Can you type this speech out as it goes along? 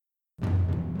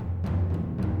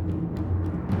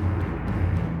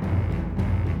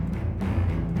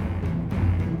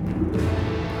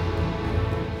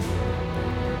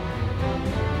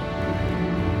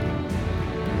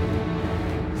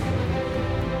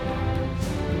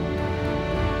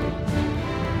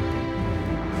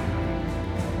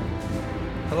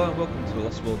Hello and welcome to the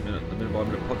Lost World Minute, the minute by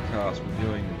minute podcast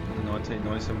reviewing the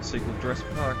 1997 sequel to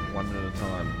Jurassic Park, 1 minute at a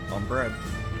time. I'm Brad,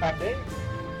 Hi, Dave.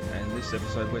 and this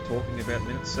episode we're talking about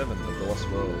minute 7 of The Lost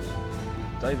World.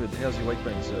 David, how's your week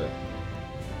been, sir?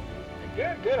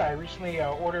 Good. I recently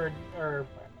ordered,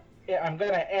 I'm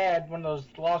going to add one of those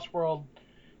Lost World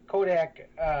Kodak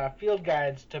field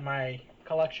guides to my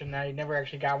collection. I never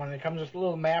actually got one. It comes with a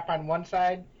little map on one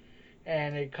side,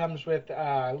 and it comes with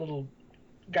a little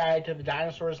guide to the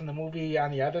dinosaurs in the movie on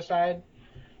the other side.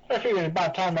 I figured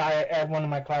about time I add one to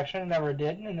my collection. I never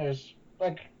did, and there's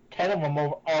like 10 of them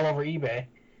all over eBay.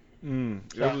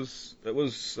 It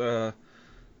was.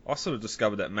 I sort of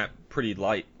discovered that map pretty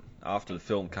late after the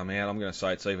film came out. I'm going to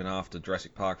say it's even after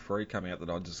Jurassic Park 3 came out that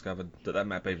I discovered that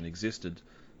map even existed.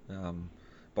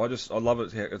 But I love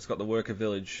it. It's got the worker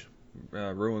village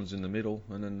ruins in the middle,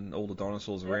 and then all the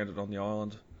dinosaurs around it on the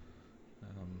island.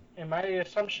 And my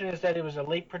assumption is that it was a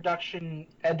late production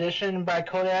edition by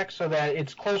Kodak, so that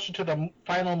it's closer to the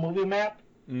final movie map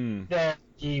than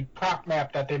the prop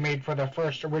map that they made for the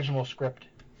first original script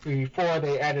before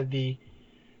they added the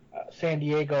San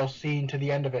Diego scene to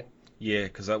the end of it. Yeah,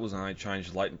 because that was only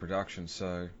changed late in production,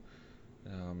 so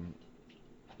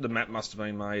the map must have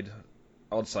been made,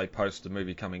 I'd say, post the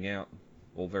movie coming out,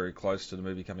 or very close to the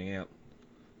movie coming out,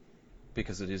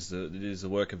 because it is the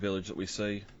worker village that we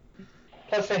see.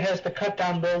 Plus, it has the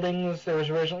cut-down buildings.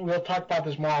 We'll talk about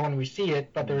this more when we see it,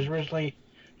 but there was originally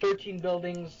 13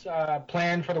 buildings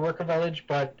planned for the worker village,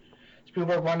 but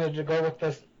Spielberg wanted to go with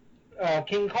this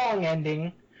King Kong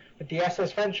ending, with the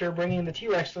SS Venture bringing the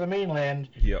T-Rex to the mainland.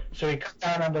 Yep. So he cut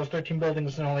down on those 13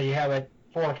 buildings and only had like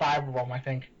 4 or 5 of them, I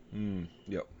think.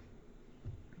 Yep.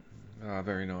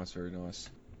 Very nice, very nice.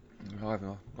 I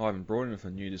haven't brought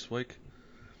anything new this week.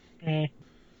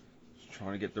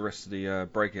 Trying to get the rest of the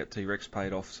breakout T-Rex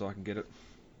paid off so I can get it.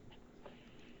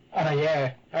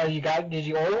 Yeah. Did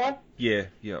you order one? Yeah,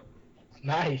 yep.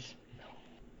 Nice.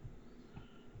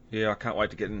 Yeah, I can't wait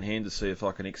to get it in hand to see if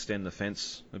I can extend the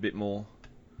fence a bit more.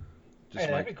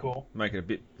 That'd be cool. Make it a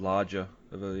bit larger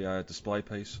of a display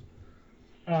piece.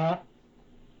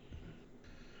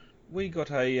 We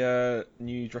got a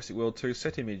new Jurassic World 2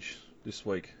 set image this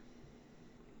week.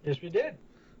 Yes, we did.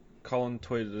 Colin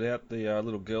tweeted out the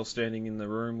little girl standing in the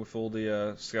room with all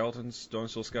the skeletons,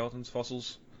 dinosaur skeletons,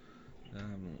 fossils.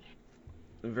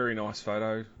 A very nice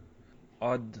photo.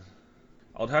 I'd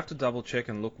have to double check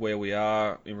and look where we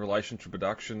are in relation to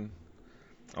production.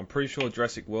 I'm pretty sure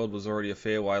Jurassic World was already a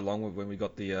fair way along when we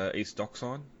got the East Dock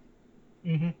sign.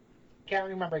 Can't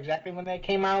remember exactly when that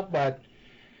came out, but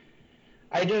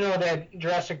I do know that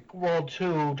Jurassic World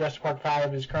 2, Jurassic Park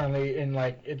 5 is currently in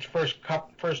like its first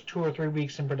 2 or 3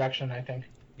 weeks in production, I think.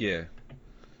 Yeah.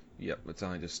 Yep, it's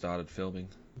only just started filming.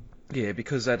 Yeah,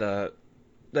 because that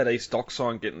East Dock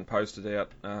sign getting posted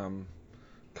out,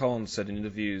 Colin said in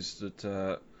interviews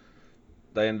that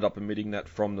they ended up omitting that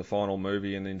from the final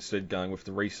movie and instead going with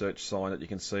the research sign that you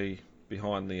can see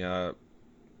behind the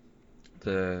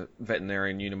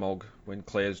veterinarian Unimog when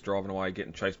Claire's driving away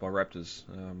getting chased by raptors.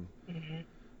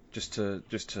 Just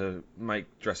to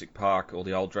make Jurassic Park, or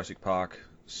the old Jurassic Park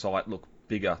site, look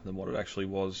bigger than what it actually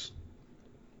was.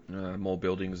 More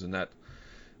buildings and that.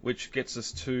 Which gets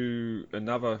us to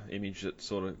another image that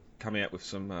sort of come out with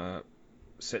some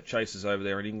set chases over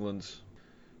there in England.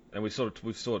 And we've sort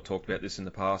of talked about this in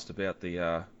the past about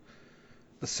the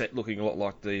set looking a lot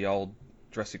like the old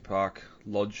Jurassic Park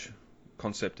Lodge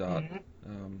concept art.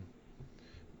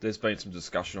 There's been some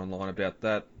discussion online about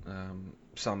that.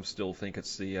 Some still think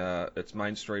it's it's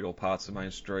Main Street or parts of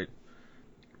Main Street.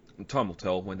 And time will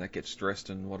tell when that gets dressed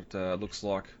and what it looks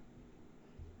like.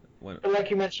 But like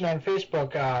you mentioned on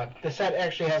Facebook, the set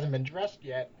actually hasn't been dressed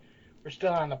yet. We're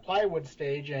still on the plywood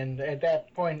stage, and at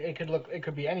that point, it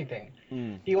could be anything.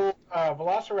 The old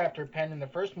Velociraptor pen in the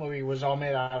first movie was all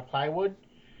made out of plywood,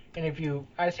 and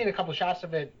I've seen a couple shots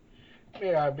of it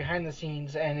behind the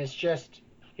scenes, and it's just,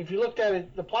 if you looked at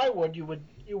it, the plywood,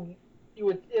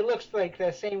 it looks like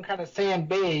the same kind of sand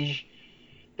beige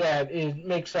that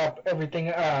makes up everything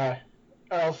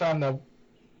else on the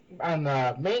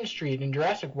Main Street in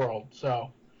Jurassic World.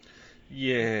 So.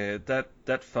 Yeah,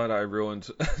 that photo ruined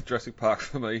Jurassic Park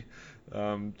for me.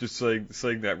 Just seeing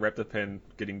that raptor pen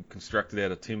getting constructed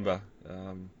out of timber.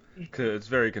 It's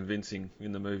very convincing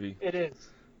in the movie. It is.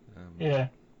 Yeah.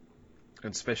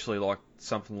 And especially like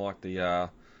something like the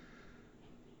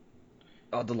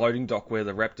loading dock where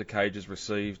the raptor cage is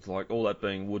received, like all that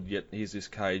being wood, yet here's this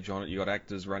cage on it. You got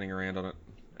actors running around on it,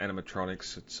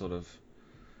 animatronics. It's sort of,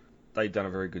 they've done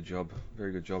a very good job at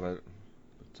it.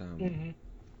 But,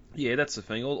 yeah, that's the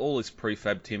thing. All this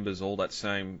prefab timbers, all that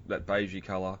beigey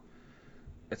colour.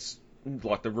 It's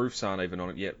like the roofs aren't even on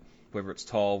it yet. Whether it's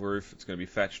tile roof, it's going to be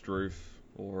thatched roof,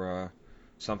 or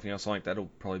something else. I think that'll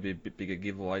probably be a bit bigger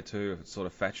giveaway too, if it's sort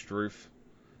of thatched roof,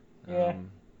 Yeah.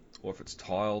 or if it's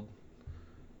tiled.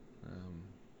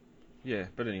 Yeah,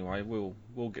 but anyway,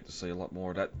 we'll get to see a lot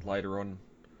more of that later on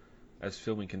as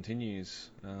filming continues.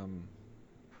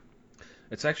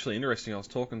 It's actually interesting. I was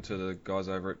talking to the guys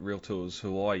over at Real Tours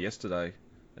Hawaii yesterday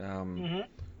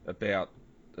about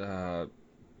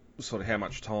sort of how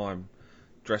much time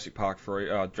Jurassic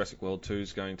World 2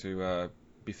 is going to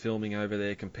be filming over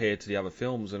there compared to the other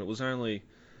films, and I was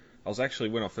actually,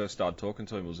 when I first started talking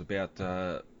to him, it was about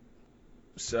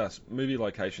movie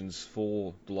locations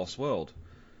for The Lost World,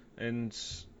 and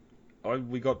I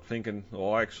actually got thinking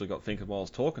while I was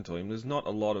talking to him, there's not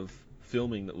a lot of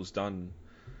filming that was done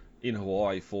in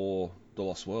Hawaii for The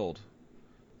Lost World.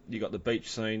 You got the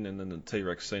beach scene and then the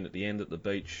T-Rex scene at the end at the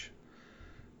beach.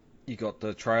 You got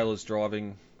the trailers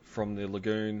driving from the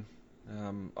lagoon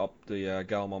up the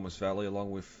Gallimamas Valley,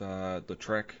 along with the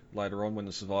trek later on when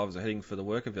the survivors are heading for the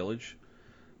worker village.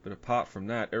 But apart from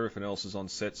that, everything else is on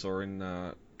sets or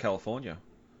in California,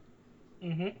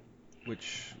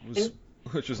 which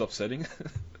was upsetting.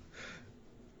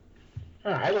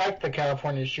 I like the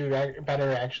California shoot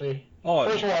better, actually. Oh,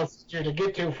 First of all, it's easier to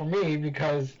get to for me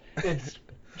because it's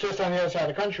just on the other side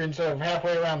of the country instead of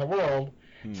halfway around the world.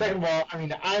 Second of all, I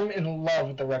mean, I'm in love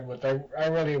with the Redwoods. I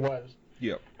really was.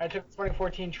 Yep. I took a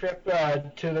 2014 trip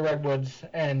to the Redwoods,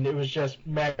 and it was just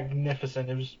magnificent.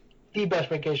 It was the best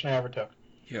vacation I ever took.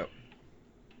 Yep.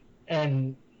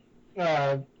 And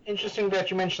interesting that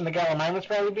you mentioned the Gallimimus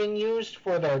Valley being used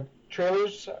for the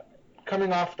trailers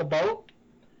coming off the boat.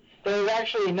 But it was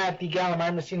actually not the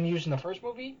Gallimimus scene used in the first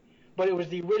movie, but it was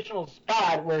the original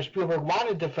spot where Spielberg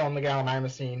wanted to film the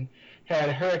Gallimimus scene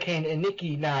had Hurricane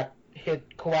Iniki not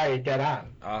hit Kauai dead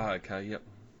on. Ah, okay, yep.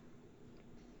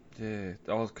 Yeah,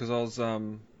 I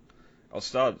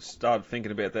started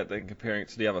thinking about that, then comparing it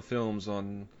to the other films.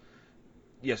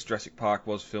 Yes, Jurassic Park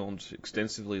was filmed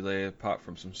extensively there, apart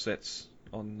from some sets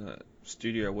on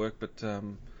studio work, but I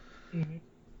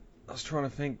was trying to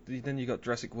think, then you got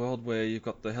Jurassic World where you've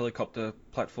got the helicopter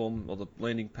platform or the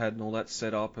landing pad and all that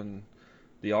set up, and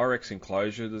the I-Rex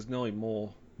enclosure. There's nearly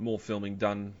more filming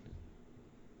done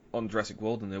on Jurassic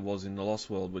World than there was in The Lost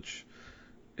World, which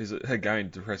is, again,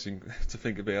 depressing to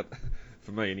think about,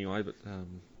 for me anyway. But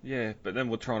yeah, but then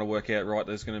we're trying to work out, right,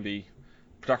 there's going to be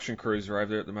production crews are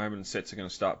over there at the moment, and sets are going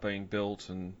to start being built,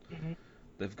 and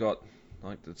they've got,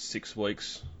 like, the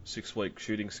 6-week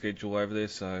shooting schedule over there,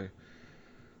 so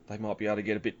they might be able to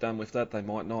get a bit done with that. They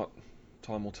might not.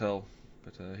 Time will tell.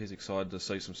 But he's excited to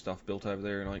see some stuff built over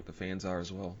there, and I think the fans are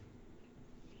as well.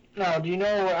 Now, do you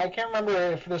know, I can't remember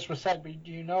if this was said, but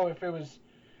do you know if it was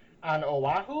on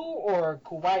Oahu or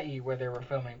Kauai where they were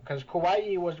filming? Because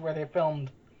Kauai was where they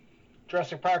filmed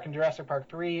Jurassic Park and Jurassic Park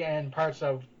 3 and parts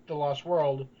of The Lost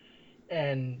World.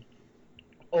 And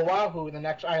Oahu, the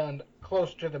next island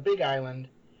close to the big island,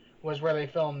 was where they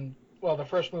filmed, well, the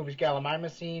first movie's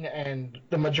Gallimimus scene and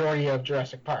the majority of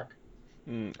Jurassic Park.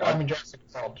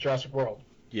 Jurassic World.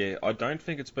 Yeah, I don't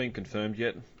think it's been confirmed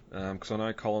yet, because I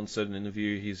know Colin said in an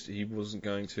interview he wasn't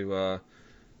going to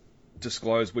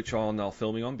disclose which island they're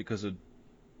filming on, because it'd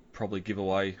probably give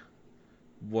away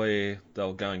where they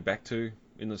were going back to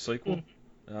in the sequel.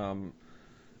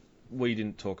 We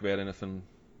didn't talk about anything,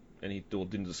 or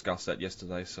didn't discuss that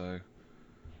yesterday, so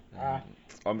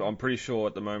I'm pretty sure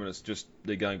at the moment it's just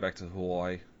they're going back to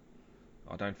Hawaii.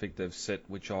 I don't think they've set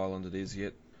which island it is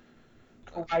yet.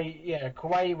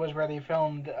 Kauai was where they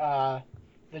filmed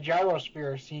the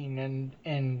gyrosphere scene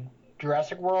in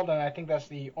Jurassic World, and I think that's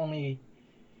the only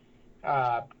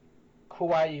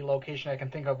Kauai location I can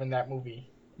think of in that movie.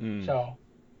 So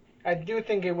I do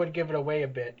think it would give it away a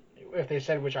bit if they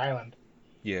said which island.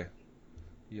 Yeah.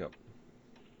 Yep.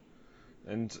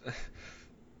 And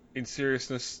in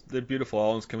seriousness, they're beautiful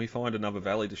islands. Can we find another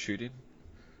valley to shoot in?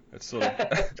 It's sort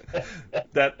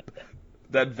of that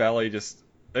valley. Just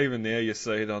even there, you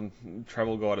see it on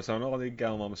Travel Guide or something. Oh, the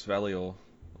Gallimamus Valley or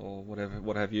whatever,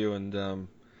 what have you, and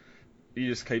you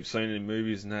just keep seeing it in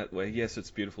movies and that. Where yes,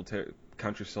 it's beautiful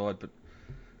countryside, but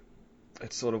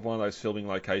it's sort of one of those filming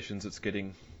locations that's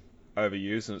getting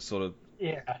overused, and it's sort of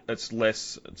it's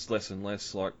less and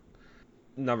less. Like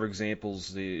another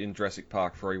example's in Jurassic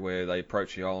Park 3, where they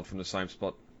approach the island from the same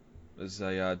spot as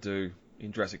they do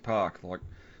in Jurassic Park. Like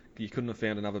you couldn't have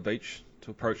found another beach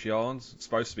to approach the islands. It's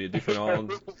supposed to be a different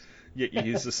island, yet you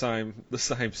use the same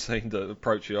scene to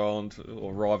approach the island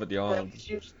or arrive at the island.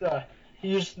 He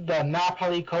used the Na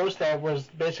Pali coast that was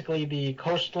basically the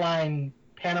coastline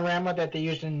panorama that they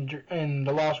used in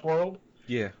The Lost World.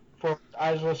 Yeah. for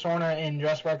Isla Sorna in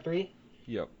Jurassic Park 3.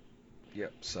 Yep.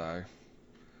 So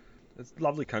it's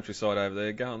lovely countryside over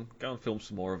there. Go and film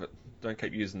some more of it. Don't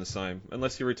keep using the same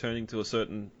unless you're returning to a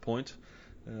certain point.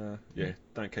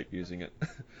 Don't keep using it.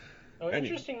 Oh,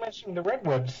 interesting mentioning the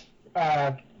redwoods.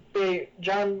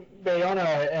 John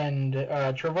Bayona and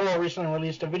Trevorrow recently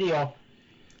released a video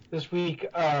this week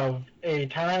of a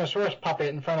Tyrannosaurus puppet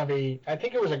in front of I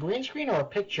think it was a green screen or a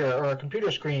picture or a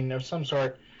computer screen of some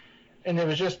sort, and there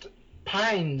was just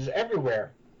pines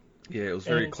everywhere. Yeah, it was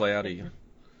very cloudy.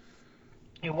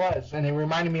 It was, and it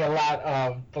reminded me a lot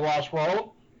of The Lost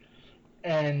World.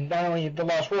 And not only The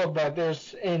Lost World, but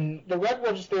in the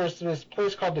Redwoods, there's this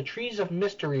place called the Trees of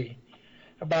Mystery,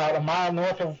 about a mile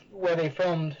north of where they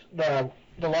filmed the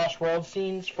Lost World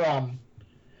scenes in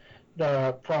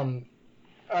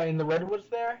the Redwoods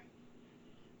there.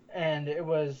 And it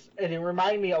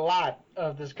reminded me a lot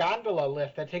of this gondola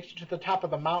lift that takes you to the top of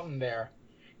the mountain there,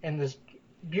 and this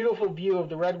beautiful view of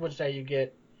the Redwoods that you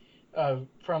get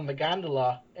from the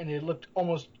gondola, and it looked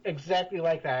almost exactly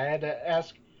like that.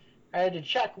 I had to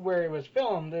check where it was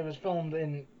filmed. It was filmed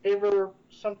in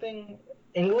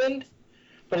England,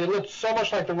 but it looked so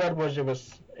much like the Redwoods. It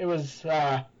was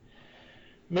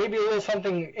maybe a little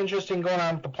something interesting going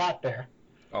on with the plot there.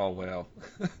 Oh wow,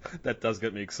 that does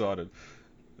get me excited.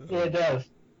 Yeah, it does.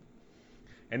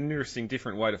 An interesting,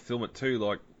 different way to film it too.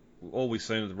 Like all we've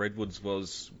seen of the Redwoods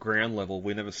was ground level.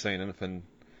 We've never seen anything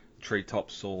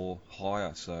treetops or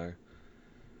higher. So.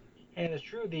 And it's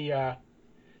true. The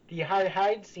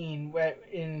hide scene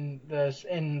in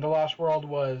the Lost World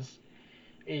was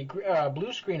a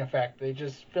blue screen effect. They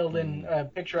just filled in a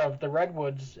picture of the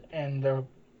Redwoods, and the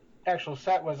actual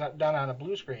set was done on a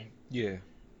blue screen. Yeah.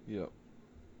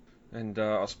 And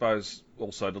I suppose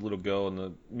also the little girl in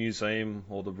the museum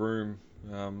or the room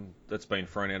that's been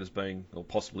thrown out as being, or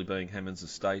possibly being, Hammond's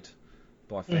estate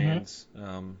by fans.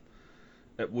 Mm-hmm.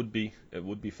 It would be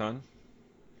fun.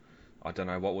 I don't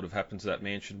know what would have happened to that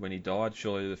mansion when he died.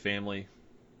 Surely the family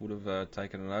would have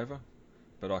taken it over.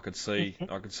 But I could see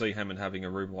Hammond having a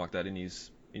room like that in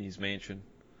his mansion.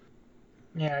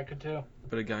 Yeah, I could too.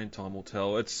 But again, time will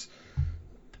tell. It's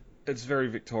very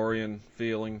Victorian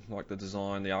feeling, like the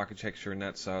design, the architecture, and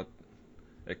that. So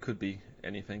it could be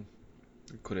anything.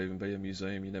 It could even be a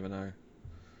museum. You never know.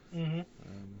 Mhm.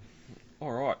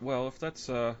 All right. Well, if that's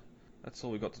all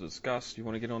we've got to discuss, do you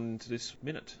want to get on into this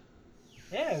minute?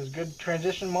 Yeah, it's a good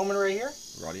transition moment right here.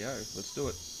 Rightio, let's do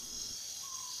it.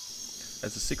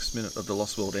 As the 6th minute of The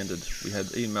Lost World ended, we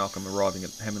had Ian Malcolm arriving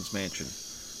at Hammond's mansion.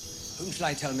 Whom shall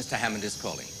I tell Mr. Hammond is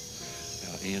calling?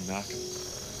 Ian Malcolm.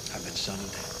 I've been son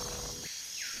and dad.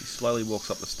 He slowly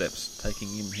walks up the steps,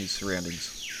 taking in his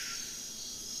surroundings.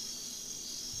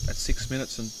 At 6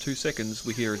 minutes and 2 seconds,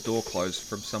 we hear a door close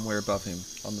from somewhere above him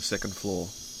on the 2nd floor.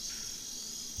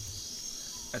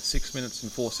 At 6 minutes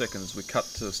and 4 seconds, we cut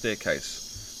to the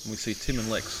staircase, and we see Tim and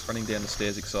Lex running down the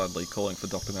stairs excitedly, calling for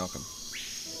Dr. Malcolm.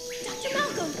 Dr.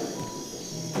 Malcolm!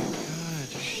 God.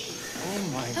 Oh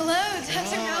my Hello,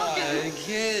 Dr. Malcolm! Hi,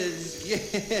 kids!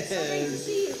 Yes!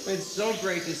 So great to see you. It's so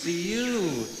great to see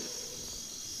you!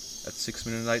 At 6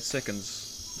 minutes and 8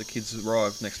 seconds, the kids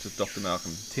arrive next to Dr.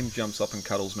 Malcolm. Tim jumps up and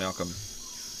cuddles Malcolm,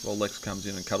 while Lex comes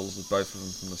in and cuddles with both of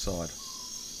them from the side.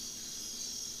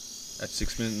 At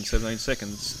 6 minutes and 17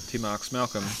 seconds, Tim asks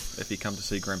Malcolm if he come to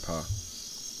see Grandpa.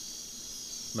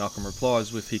 Malcolm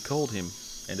replies with he called him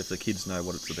and if the kids know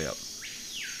what it's about.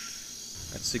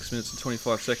 At 6 minutes and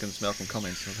 25 seconds, Malcolm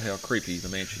comments on how creepy the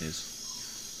mansion is.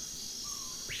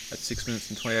 At 6 minutes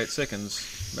and 28 seconds,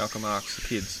 Malcolm asks the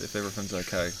kids if everything's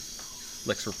okay.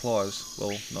 Lex replies,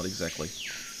 well, not exactly.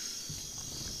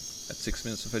 At 6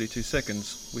 minutes and 32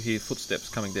 seconds, we hear footsteps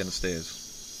coming down the stairs.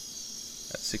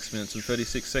 At 6 minutes and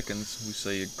 36 seconds, we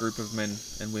see a group of men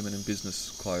and women in business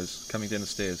clothes coming down the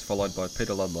stairs, followed by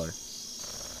Peter Ludlow.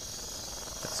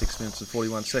 At 6 minutes and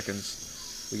 41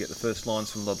 seconds, we get the first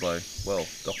lines from Ludlow, well,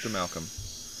 Dr. Malcolm,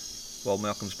 while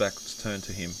Malcolm's back's turned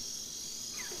to him.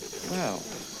 Well,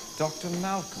 Dr.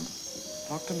 Malcolm.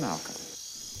 Dr. Malcolm.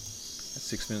 At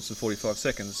 6 minutes and 45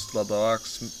 seconds, Ludlow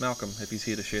asks Malcolm if he's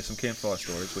here to share some campfire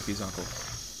stories with his uncle.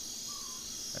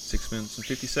 At 6 minutes and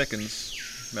 50 seconds,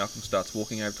 Malcolm starts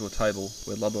walking over to a table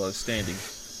where Ludlow is standing.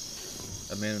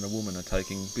 A man and a woman are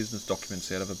taking business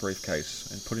documents out of a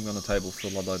briefcase and putting them on the table for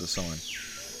Ludlow to sign.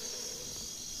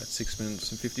 At 6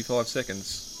 minutes and 55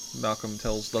 seconds, Malcolm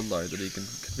tells Ludlow that he can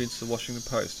convince the Washington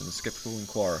Post and the Skeptical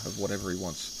Inquirer of whatever he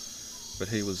wants. But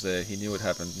he was there, he knew it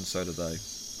happened, and so did they.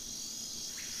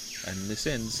 And this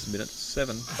ends minute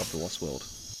 7 of The Lost World.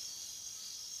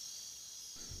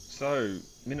 So,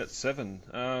 minute 7,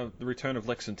 the return of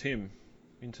Lex and Tim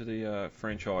into the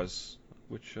franchise,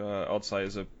 which I'd say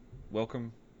is a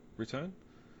welcome return.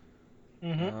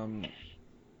 Mm-hmm.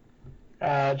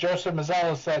 Joseph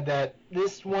Mazzello said that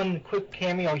this one quick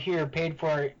cameo here paid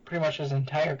for pretty much his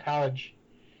entire college.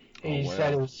 He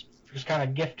said it was kind of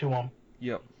a gift to him.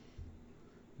 Yep.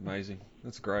 Amazing.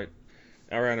 That's great.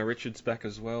 Ariana Richards back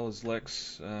as well as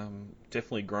Lex.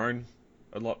 Definitely grown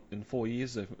a lot in 4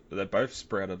 years. They both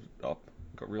sprouted up,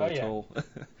 got really tall.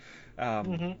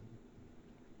 Mm-hmm.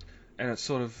 And it's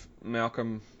sort of,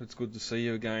 Malcolm, it's good to see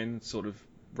you again. It sort of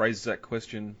raises that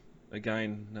question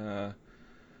again.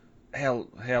 How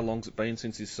long's it been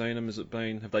since he's seen him?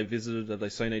 Have they visited? Have they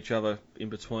seen each other in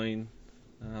between?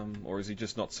 Or has he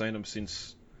just not seen them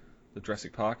since the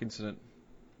Jurassic Park incident?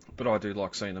 But I do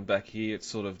like seeing them back here. It's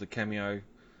sort of the cameo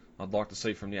I'd like to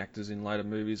see from the actors in later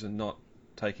movies and not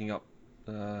taking up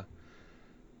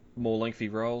more lengthy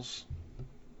roles.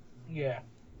 Yeah.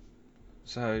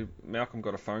 So Malcolm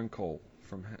got a phone call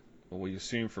from, or we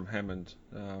assume from Hammond.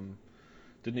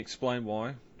 Didn't explain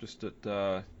why, just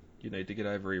that you need to get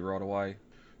over here right away.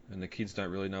 And the kids don't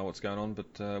really know what's going on,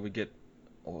 but we get,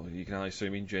 or you can only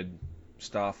assume InGen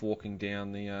staff walking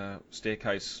down the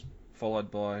staircase,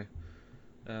 followed by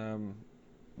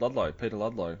Ludlow, Peter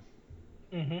Ludlow.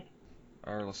 Mm-hmm.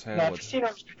 Arliss Now, Howard. this scene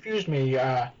always confused me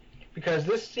because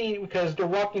they're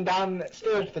walking down the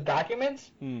stairs with the documents,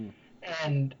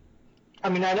 and I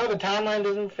mean, I know the timeline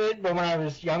doesn't fit, but when I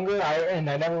was younger, I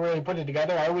never really put it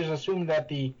together. I always assumed that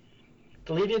the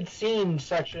deleted scene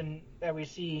section that we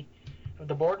see of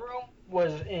the boardroom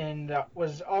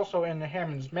was also in the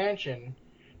Hammond's mansion,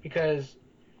 because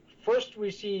first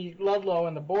we see Ludlow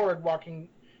and the board walking,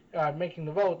 making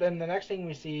the vote. Then the next thing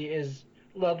we see is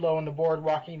Ludlow and the board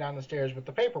walking down the stairs with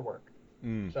the paperwork.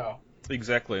 So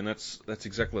exactly, and that's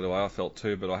exactly the way I felt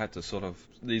too. But I had to sort of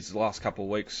these last couple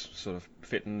of weeks sort of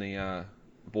fit in the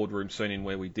boardroom scene in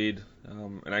where we did,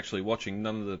 and actually watching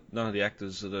none of the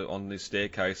actors that are on this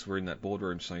staircase were in that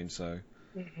boardroom scene. So,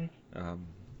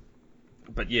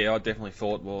 but yeah, I definitely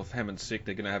thought, well, if Hammond's sick,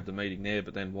 they're going to have the meeting there.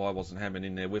 But then why wasn't Hammond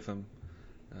in there with him?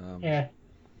 Yeah.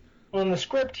 Well, in the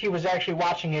script, he was actually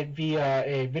watching it via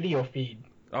a video feed.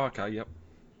 Oh, okay, yep.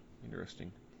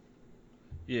 Interesting.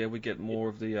 Yeah, we get more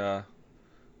of the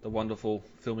wonderful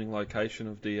filming location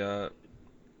of the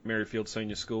Merrifield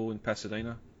Senior School in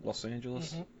Pasadena, Los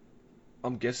Angeles.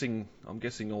 I'm guessing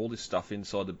all this stuff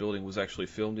inside the building was actually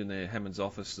filmed in their Hammond's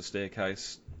office, the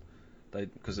staircase.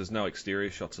 Because there's no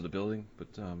exterior shots of the building, but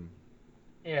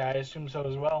yeah, I assume so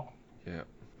as well. Yeah,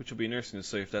 which will be interesting to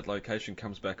see if that location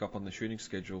comes back up on the shooting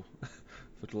schedule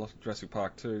for Jurassic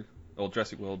Park 2 or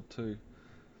Jurassic World 2.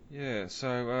 Yeah,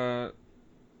 so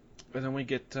and then we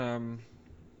get Ludlow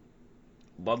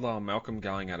and Malcolm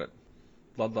going at it.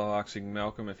 Ludlow asking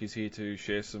Malcolm if he's here to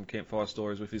share some campfire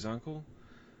stories with his uncle,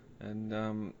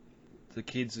 and the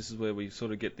kids. This is where we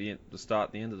sort of get the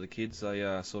start and the end of the kids. They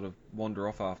sort of wander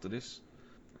off after this.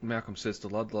 Malcolm says to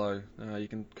Ludlow, "You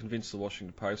can convince the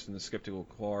Washington Post and the Skeptical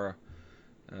Inquirer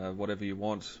whatever you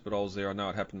want, but I was there. I know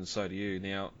it happened, and so do you."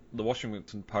 Now, the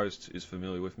Washington Post is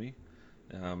familiar with me.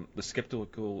 The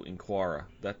Skeptical Inquirer.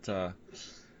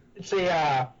 It's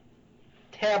a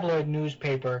tabloid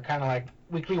newspaper, kind of like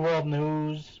Weekly World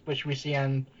News, which we see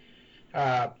on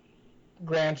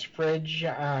Grant's fridge.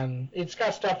 It's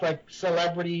got stuff like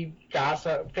celebrity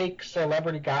gossip, fake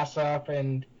celebrity gossip,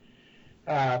 and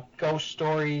ghost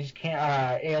stories.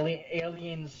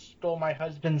 Aliens stole my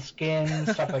husband's skin,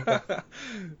 stuff like that.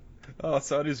 Oh,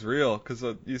 so it is real, because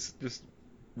just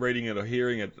reading it or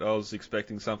hearing it, I was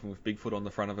expecting something with Bigfoot on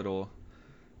the front of it, or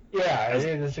yeah,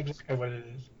 that's exactly what it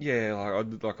is. Yeah, I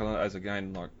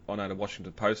know the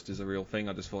Washington Post is a real thing.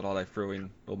 I just thought, they threw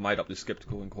in or made up this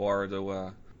Skeptical Inquirer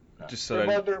to just so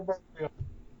they're both real.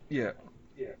 Yeah.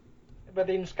 But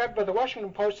the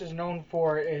Washington Post is known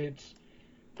for its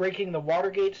breaking the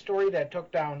Watergate story that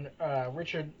took down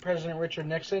President Richard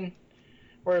Nixon,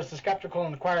 whereas the Skeptical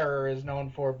Inquirer is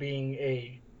known for being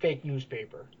a fake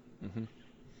newspaper.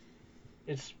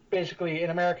 It's basically, in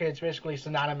America, it's basically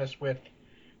synonymous with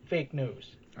fake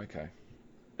news. Okay.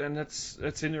 And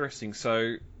that's interesting.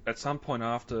 So at some point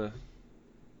after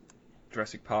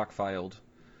Jurassic Park failed,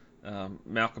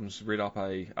 Malcolm's read up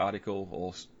a article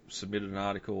or submitted an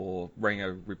article or rang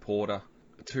a reporter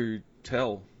to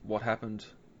tell what happened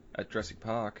at Jurassic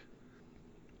Park.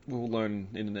 We'll learn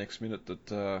in the next minute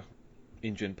that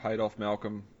InGen paid off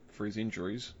Malcolm for his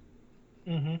injuries.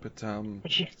 But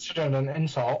which he considered an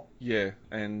insult. Yeah,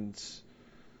 and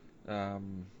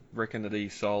reckon that he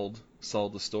sold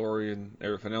the story and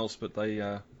everything else, but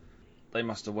they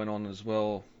must have went on as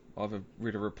well, either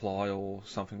read a reply or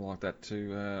something like that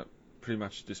to pretty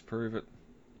much disprove it.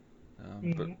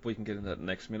 But we can get into that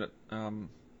next minute.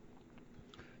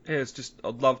 Yeah, it's just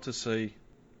I'd love to see.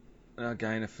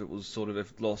 Again, if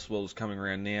Lost World was coming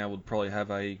around now, would probably have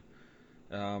a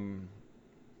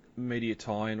media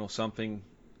tie-in or something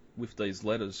with these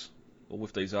letters or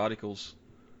with these articles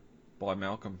by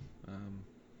Malcolm,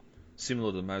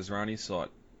 similar to the Masrani site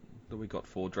that we got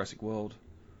for Jurassic World.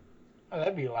 Oh,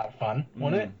 that'd be a lot of fun,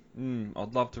 wouldn't it?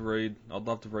 I'd love to read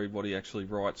what he actually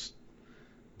writes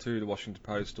to the Washington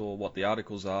Post, or what the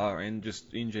articles are, and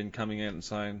just InGen coming out and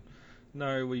saying,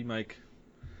 no, we make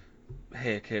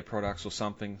hair care products or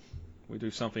something. We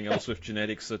do something else with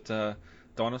genetics that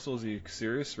dinosaurs. Are you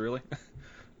serious, really?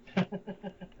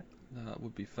 No, it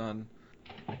would be fun.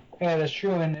 Yeah, that's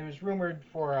true. And it was rumored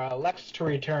for Lex to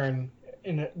return,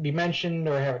 be mentioned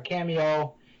or have a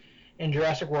cameo in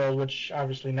Jurassic World, which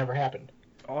obviously never happened.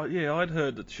 Oh yeah, I'd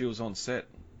heard that she was on set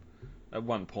at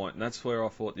one point, and that's where I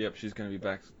thought, yep, she's going to be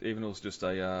back. Even if it was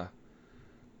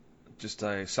just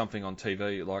a something on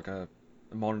TV, like a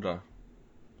monitor.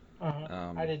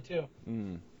 I did too.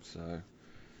 So,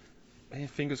 yeah,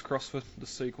 fingers crossed for the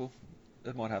sequel.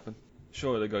 That might happen.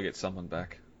 Surely they've got to get someone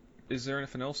back. Is there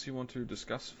anything else you want to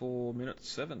discuss for minute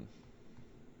 7?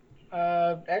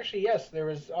 Actually, yes. There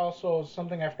was also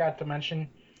something I forgot to mention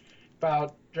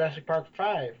about Jurassic Park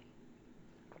 5.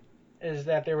 Is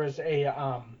that there was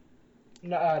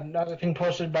another thing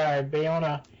posted by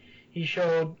Bayona. He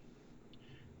showed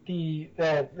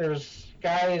that there's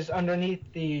guys underneath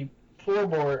the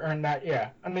floorboard,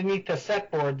 underneath the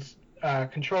set boards,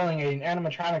 controlling an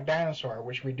animatronic dinosaur,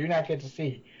 which we do not get to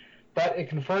see. But it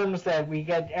confirms that we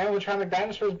get animatronic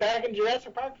dinosaurs back in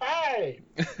Jurassic Park 5.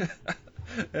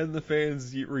 And the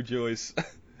fans rejoice.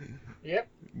 Yep.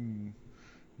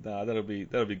 Nah, that'll be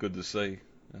good to see.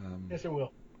 Yes, it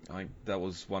will. I think that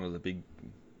was one of the big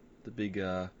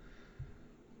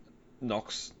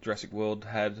knocks Jurassic World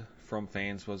had from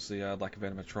fans, was the lack of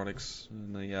animatronics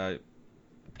and the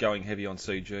going heavy on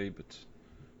CG. But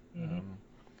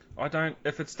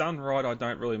if it's done right, I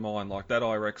don't really mind. Like that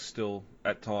I-Rex still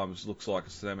at times looks like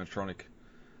it's an animatronic.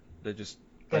 They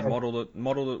modelled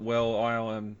it well.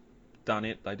 ILM done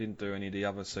it. They didn't do any of the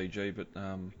other CG, but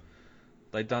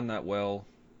they done that well.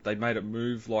 They made it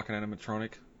move like an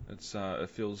animatronic. It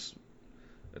feels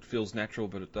natural,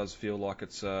 but it does feel like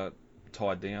it's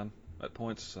tied down at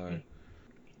points. So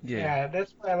yeah,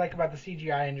 that's what I like about the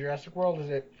CGI in Jurassic World, is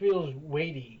it feels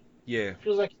weighty. Yeah, It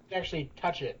feels like you can actually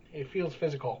touch it. It feels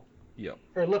physical. Yep.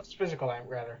 Or it looks physical,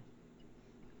 rather.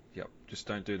 Yep. Just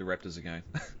don't do the raptors again.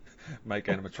 Make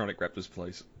animatronic raptors,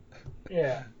 please.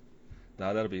 Yeah.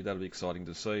 No, that'll be exciting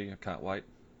to see. I can't wait.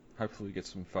 Hopefully we get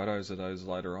some photos of those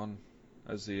later on.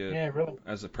 As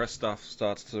the press stuff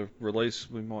starts to release,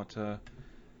 we might,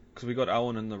 because we got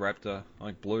Owen and the Raptor,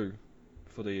 like blue,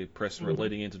 for the press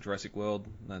leading into Jurassic World,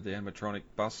 the animatronic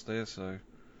bus there. So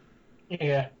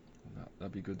yeah,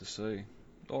 that'd be good to see.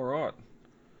 All right.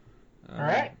 All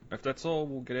right. If that's all,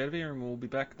 we'll get out of here and we'll be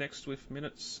back next with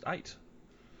minutes 8.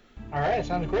 All right,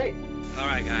 sounds great. All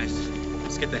right, guys,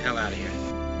 let's get the hell out of here.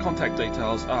 Contact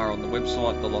details are on the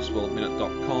website,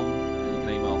 thelostworldminute.com. You can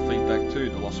email feedback to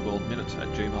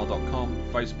thelostworldminute@gmail.com,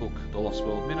 Facebook, The Lost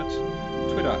World Minute,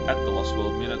 Twitter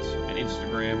 @thelostworldminute, and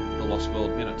Instagram, The Lost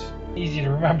World Minute. Easy to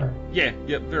remember. Yeah,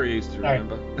 very easy to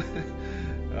remember.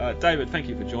 Right. David, thank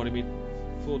you for joining me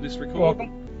for this record. You're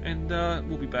welcome. And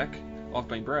we'll be back. I've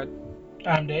been Brad.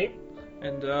 I'm Dave.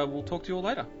 And we'll talk to you all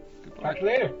later. Goodbye. Talk to you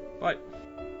later. Bye.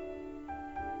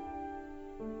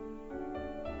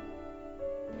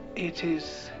 It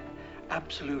is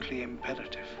absolutely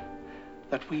imperative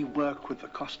that we work with the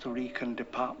Costa Rican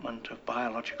Department of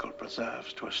Biological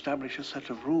Preserves to establish a set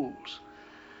of rules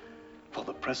for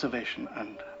the preservation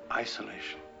and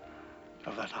isolation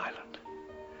of that island.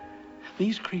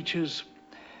 These creatures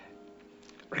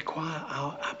require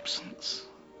our absence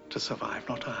to survive,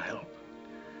 not our help.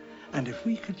 And if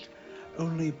we could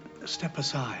only step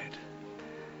aside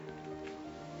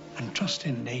and trust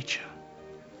in nature,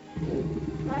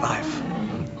 life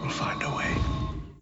will find a way.